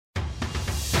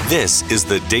This is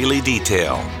the Daily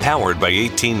Detail, powered by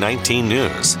 1819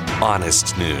 News.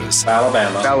 Honest news.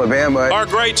 Alabama. Our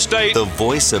great state. The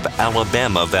voice of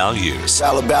Alabama values.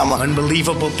 Alabama.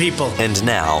 Unbelievable people. And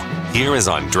now, here is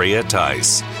Andrea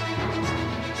Tice.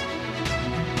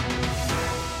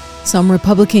 Some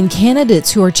Republican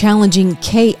candidates who are challenging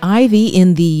Kay Ivey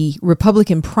in the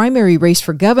Republican primary race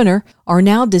for governor are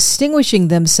now distinguishing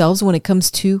themselves when it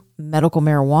comes to medical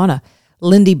marijuana.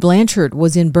 Lindy Blanchard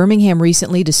was in Birmingham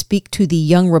recently to speak to the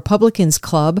Young Republicans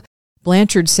Club.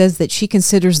 Blanchard says that she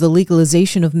considers the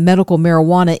legalization of medical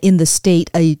marijuana in the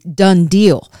state a done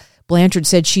deal. Blanchard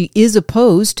said she is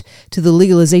opposed to the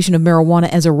legalization of marijuana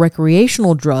as a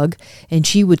recreational drug, and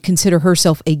she would consider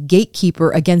herself a gatekeeper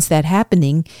against that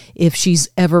happening if she's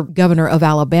ever governor of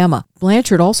Alabama.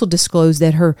 Blanchard also disclosed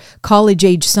that her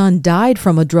college-age son died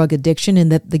from a drug addiction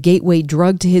and that the gateway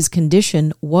drug to his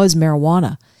condition was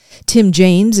marijuana. Tim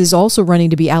James is also running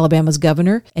to be Alabama's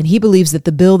governor, and he believes that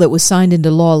the bill that was signed into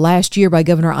law last year by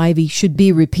Governor Ivey should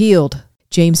be repealed.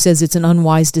 James says it's an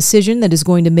unwise decision that is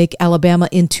going to make Alabama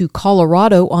into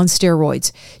Colorado on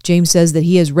steroids. James says that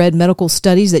he has read medical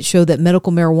studies that show that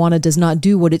medical marijuana does not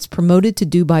do what it's promoted to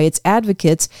do by its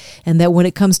advocates, and that when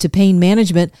it comes to pain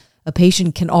management, a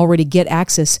patient can already get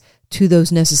access to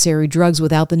those necessary drugs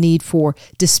without the need for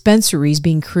dispensaries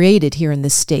being created here in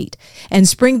this state. And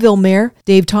Springville Mayor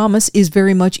Dave Thomas is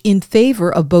very much in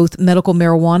favor of both medical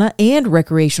marijuana and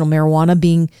recreational marijuana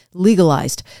being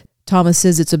legalized. Thomas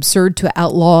says it's absurd to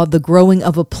outlaw the growing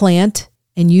of a plant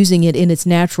and using it in its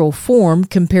natural form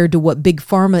compared to what Big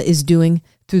Pharma is doing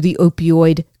through the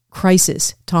opioid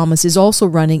crisis. Thomas is also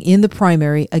running in the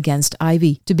primary against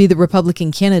Ivey to be the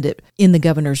Republican candidate in the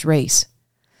governor's race.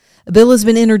 A bill has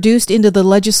been introduced into the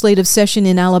legislative session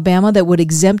in Alabama that would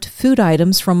exempt food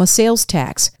items from a sales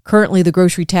tax. Currently, the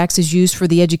grocery tax is used for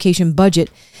the education budget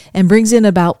and brings in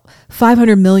about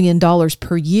 $500 million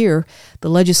per year. The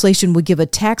legislation would give a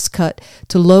tax cut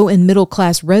to low and middle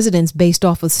class residents based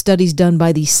off of studies done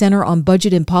by the Center on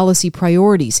Budget and Policy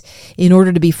Priorities. In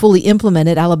order to be fully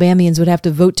implemented, Alabamians would have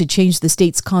to vote to change the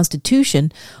state's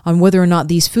constitution on whether or not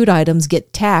these food items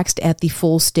get taxed at the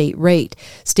full state rate.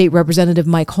 State Representative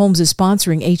Mike Holmes is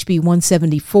sponsoring HB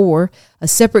 174. A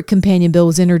separate companion bill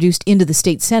was introduced into the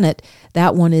state Senate.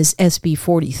 That one is SB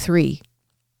 43.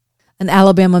 An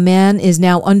Alabama man is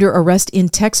now under arrest in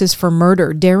Texas for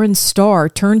murder. Darren Starr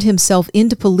turned himself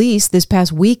into police this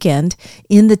past weekend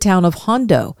in the town of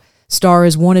Hondo. Starr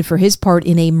is wanted for his part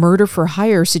in a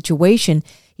murder-for-hire situation.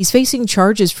 He's facing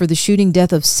charges for the shooting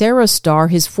death of Sarah Starr,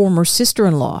 his former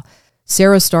sister-in-law.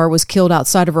 Sarah Starr was killed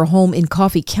outside of her home in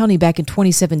Coffee County back in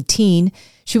 2017.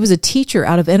 She was a teacher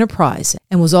out of Enterprise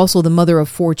and was also the mother of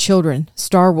 4 children.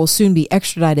 Starr will soon be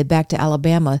extradited back to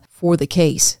Alabama for the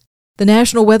case. The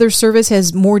National Weather Service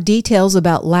has more details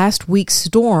about last week's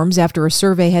storms after a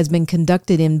survey has been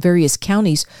conducted in various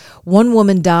counties. 1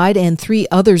 woman died and 3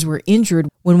 others were injured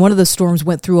when one of the storms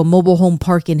went through a mobile home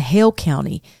park in Hale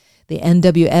County. The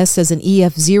NWS says an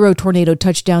EF0 tornado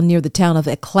touched down near the town of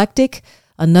Eclectic.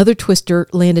 Another twister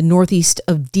landed northeast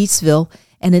of Deatsville,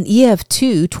 and an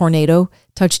EF2 tornado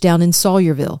touched down in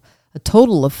Sawyerville. A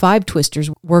total of 5 twisters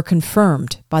were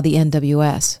confirmed by the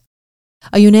NWS.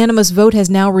 A unanimous vote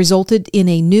has now resulted in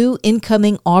a new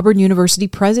incoming Auburn University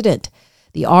president.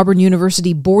 The Auburn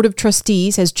University Board of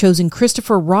Trustees has chosen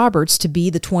Christopher Roberts to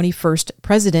be the 21st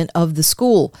president of the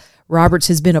school. Roberts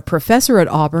has been a professor at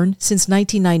Auburn since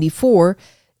 1994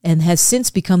 and has since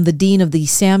become the dean of the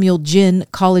Samuel Ginn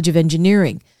College of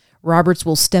Engineering. Roberts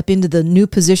will step into the new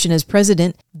position as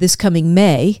president this coming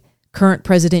May. Current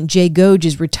President Jay Goge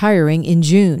is retiring in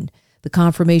June. The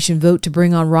confirmation vote to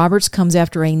bring on Roberts comes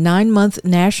after a 9-month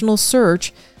national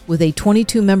search with a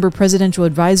 22-member presidential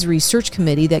advisory search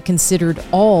committee that considered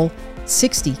all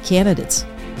 60 candidates.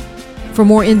 For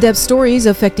more in-depth stories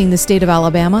affecting the state of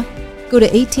Alabama, go to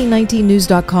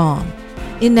 1819news.com.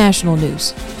 In national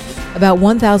news, about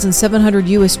 1,700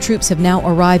 U.S. troops have now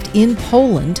arrived in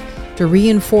Poland to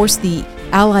reinforce the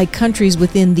allied countries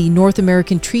within the North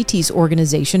American Treaties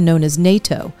Organization known as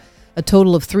NATO. A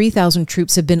total of 3,000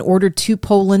 troops have been ordered to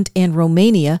Poland and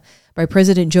Romania by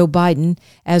President Joe Biden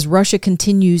as Russia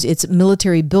continues its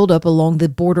military buildup along the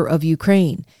border of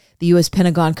Ukraine. The U.S.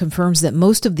 Pentagon confirms that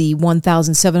most of the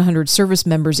 1,700 service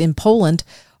members in Poland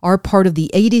are part of the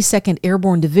 82nd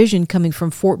Airborne Division coming from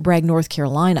Fort Bragg, North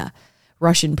Carolina.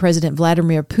 Russian President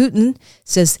Vladimir Putin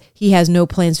says he has no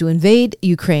plans to invade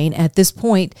Ukraine at this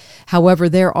point. However,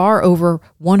 there are over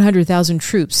 100,000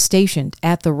 troops stationed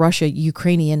at the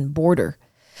Russia-Ukrainian border.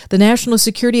 The National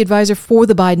Security Advisor for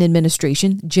the Biden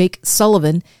administration, Jake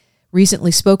Sullivan, recently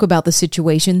spoke about the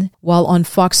situation while on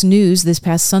Fox News this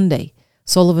past Sunday.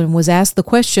 Sullivan was asked the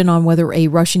question on whether a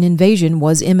Russian invasion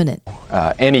was imminent.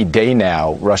 Any day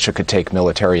now, Russia could take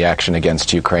military action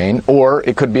against Ukraine, or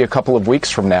it could be a couple of weeks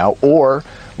from now, or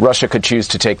Russia could choose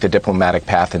to take the diplomatic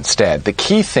path instead. The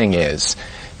key thing is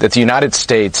that the United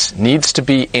States needs to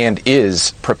be and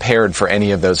is prepared for any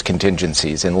of those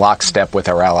contingencies in lockstep with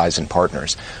our allies and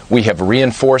partners. We have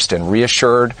reinforced and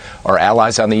reassured our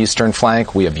allies on the eastern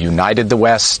flank. We have united the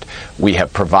West. We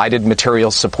have provided material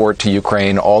support to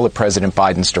Ukraine, all at President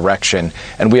Biden's direction.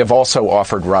 And we have also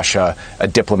offered Russia a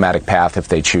diplomatic path if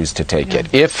they choose to take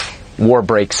it. If war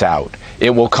breaks out, it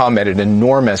will come at an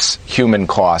enormous human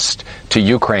cost to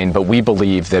Ukraine, but we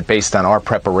believe that based on our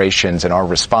preparations and our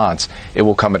response, it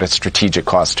will come at a strategic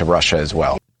cost to Russia as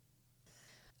well.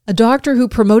 A doctor who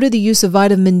promoted the use of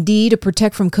vitamin D to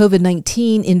protect from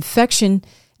COVID-19 infection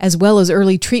as well as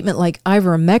early treatment like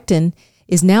ivermectin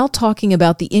is now talking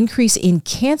about the increase in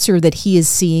cancer that he is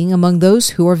seeing among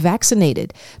those who are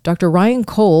vaccinated. Dr. Ryan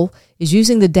Cole is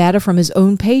using the data from his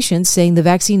own patients, saying the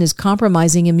vaccine is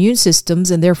compromising immune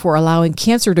systems and therefore allowing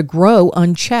cancer to grow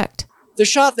unchecked. The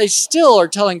shot they still are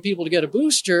telling people to get a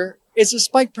booster is a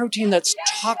spike protein that's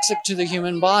toxic to the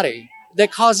human body,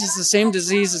 that causes the same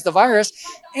disease as the virus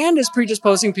and is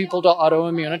predisposing people to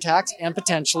autoimmune attacks and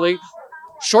potentially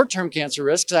short-term cancer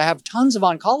risks. I have tons of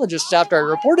oncologists after I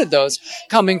reported those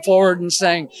coming forward and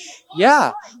saying,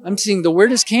 yeah, I'm seeing the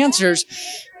weirdest cancers,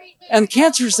 and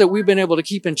cancers that we've been able to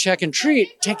keep in check and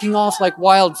treat, taking off like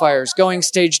wildfires, going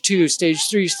stage 2, stage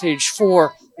 3, stage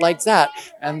 4, like that.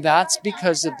 And that's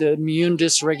because of the immune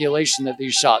dysregulation that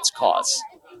these shots cause.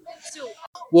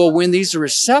 Well, when these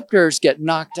receptors get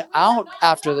knocked out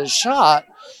after the shot,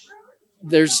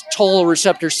 there's toll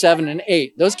receptor 7 and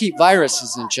 8. Those keep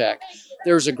viruses in check.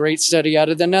 There was a great study out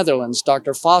of the Netherlands,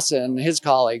 Dr. Fosse and his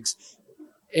colleagues,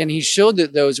 and he showed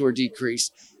that those were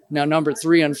decreased. Now, number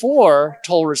 3 and 4,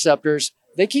 toll receptors,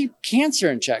 they keep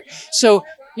cancer in check. So,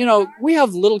 we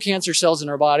have little cancer cells in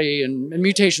our body and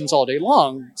mutations all day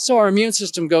long. So our immune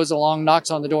system goes along, knocks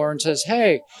on the door and says,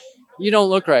 hey, you don't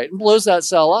look right, and blows that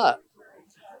cell up.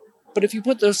 But if you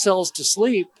put those cells to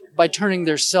sleep by turning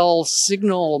their cell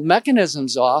signal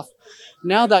mechanisms off,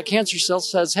 now that cancer cell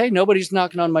says, hey, nobody's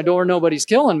knocking on my door, nobody's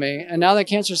killing me. And now that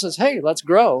cancer says, hey, let's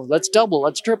grow, let's double,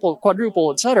 let's triple,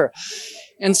 quadruple, etc.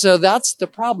 And so that's the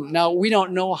problem. Now, we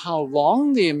don't know how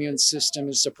long the immune system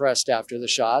is suppressed after the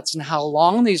shots and how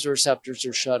long these receptors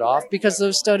are shut off because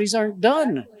those studies aren't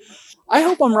done. I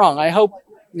hope I'm wrong. I hope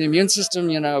the immune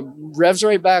system, revs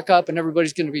right back up and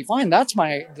everybody's going to be fine. That's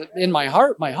in my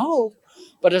heart, my hope.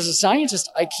 But as a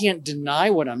scientist, I can't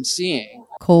deny what I'm seeing.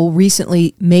 Cole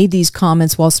recently made these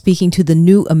comments while speaking to the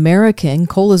New American.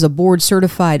 Cole is a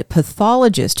board-certified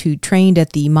pathologist who trained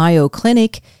at the Mayo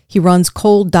Clinic. He runs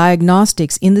Cole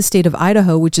Diagnostics in the state of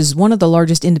Idaho, which is one of the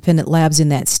largest independent labs in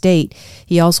that state.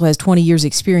 He also has 20 years'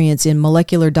 experience in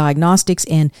molecular diagnostics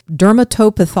and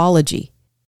dermatopathology.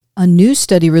 A new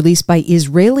study released by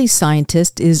Israeli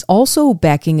scientists is also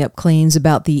backing up claims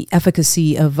about the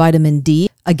efficacy of vitamin D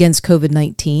against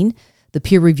COVID-19. The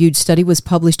peer-reviewed study was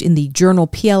published in the journal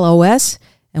PLOS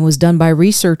and was done by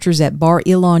researchers at Bar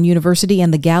Ilan University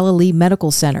and the Galilee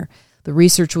Medical Center. The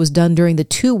research was done during the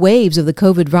 2 waves of the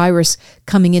COVID virus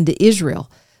coming into Israel.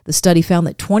 The study found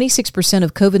that 26%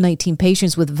 of COVID-19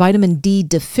 patients with vitamin D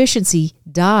deficiency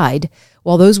died,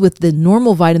 while those with the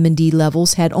normal vitamin D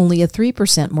levels had only a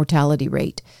 3% mortality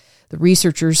rate. The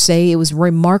researchers say it was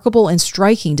remarkable and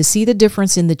striking to see the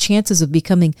difference in the chances of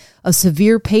becoming a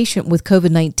severe patient with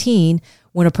COVID-19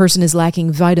 when a person is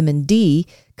lacking vitamin D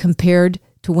compared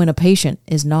to when a patient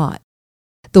is not.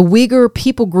 The Uyghur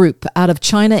people group out of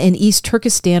China and East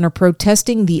Turkestan are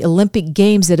protesting the Olympic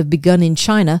Games that have begun in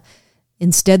China.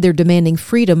 Instead, they're demanding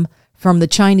freedom from the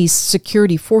Chinese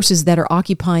security forces that are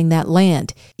occupying that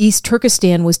land. East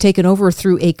Turkestan was taken over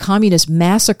through a communist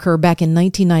massacre back in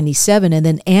 1997 and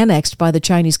then annexed by the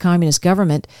Chinese Communist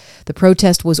government. The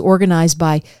protest was organized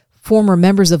by former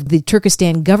members of the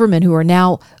Turkestan government who are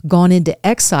now gone into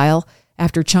exile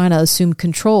after China assumed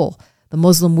control. The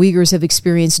Muslim Uyghurs have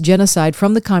experienced genocide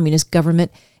from the communist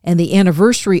government, and the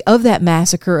anniversary of that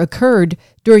massacre occurred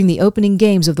during the opening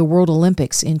games of the World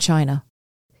Olympics in China.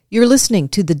 You're listening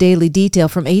to The Daily Detail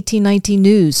from 1819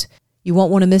 News. You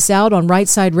won't want to miss out on Right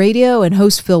Side Radio and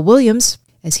host Phil Williams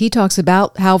as he talks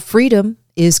about how freedom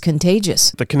is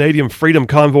contagious. The Canadian Freedom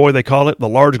Convoy, they call it, the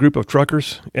large group of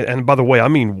truckers, and by the way, I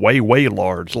mean way, way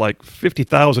large, like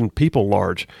 50,000 people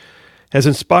large, has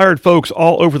inspired folks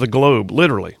all over the globe,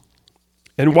 literally.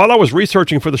 And while I was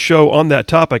researching for the show on that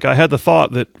topic, I had the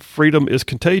thought that freedom is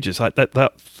contagious.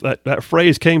 That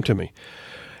phrase came to me.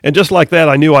 And just like that,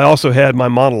 I knew I also had my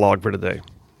monologue for today.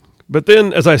 But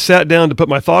then, as I sat down to put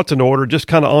my thoughts in order, just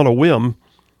kind of on a whim,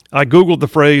 I Googled the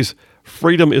phrase,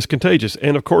 freedom is contagious,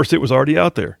 and of course it was already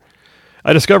out there.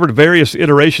 I discovered various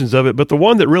iterations of it, but the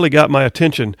one that really got my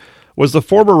attention was the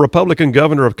former Republican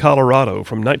governor of Colorado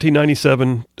from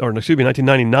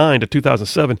 1999 to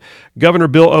 2007, Governor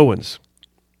Bill Owens.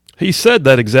 He said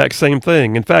that exact same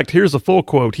thing. In fact, here's the full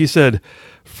quote. He said,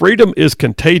 "Freedom is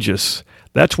contagious.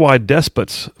 That's why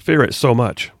despots fear it so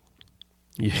much."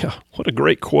 Yeah, what a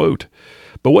great quote.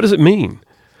 But what does it mean?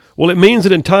 Well, it means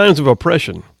that in times of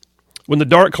oppression, when the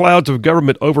dark clouds of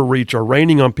government overreach are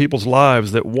raining on people's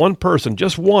lives, that one person,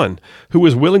 just one, who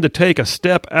is willing to take a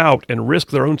step out and risk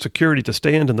their own security to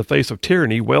stand in the face of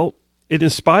tyranny, well, it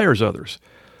inspires others,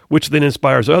 which then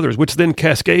inspires others, which then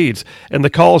cascades, and the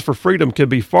calls for freedom can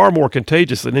be far more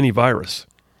contagious than any virus.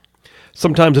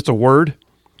 Sometimes it's a word,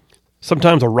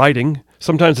 sometimes a writing,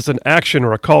 sometimes it's an action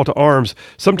or a call to arms,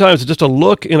 sometimes it's just a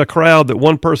look in a crowd that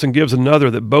one person gives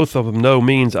another that both of them know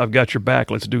means, "I've got your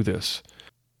back, let's do this."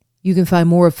 You can find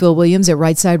more of Phil Williams at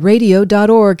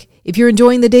rightsideradio.org. If you're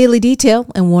enjoying the Daily Detail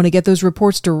and want to get those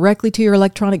reports directly to your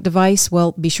electronic device,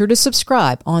 well, be sure to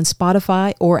subscribe on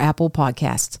Spotify or Apple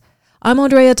Podcasts. I'm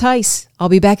Andrea Tice. I'll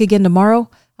be back again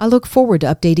tomorrow. I look forward to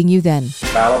updating you then.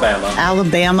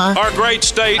 Alabama. Our great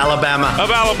state. Alabama. Of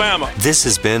Alabama. This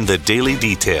has been the Daily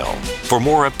Detail. For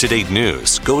more up-to-date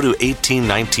news, go to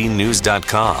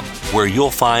 1819news.com, where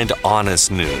you'll find honest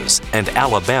news and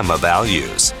Alabama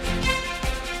values.